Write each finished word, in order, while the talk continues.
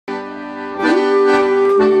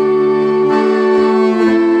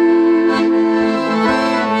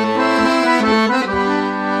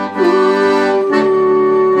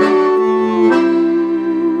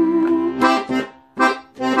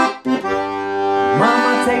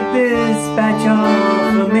take this patch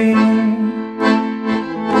off of me.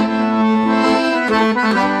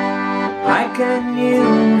 I can't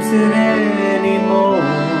use it anymore.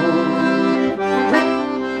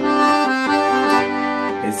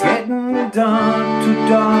 It's getting dark, too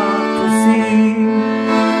dark to see.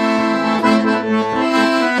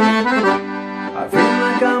 I feel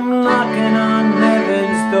like I'm knocking on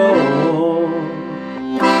heaven's door.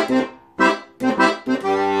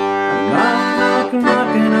 I'm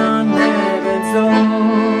knocking on heaven's door.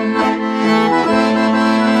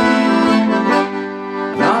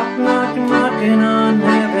 Knocking on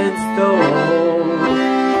heaven's door.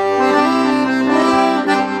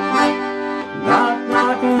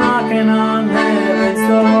 Knocking on heaven's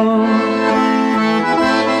door.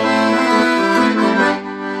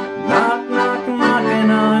 Knocking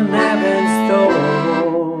on heaven's door.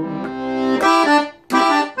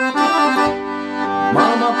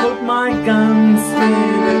 Mama put my guns in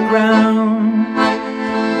the ground.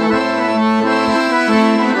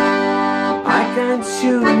 I can't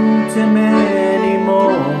shoot him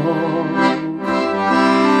anymore.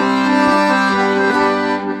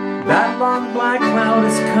 That long black cloud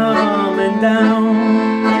is coming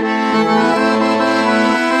down.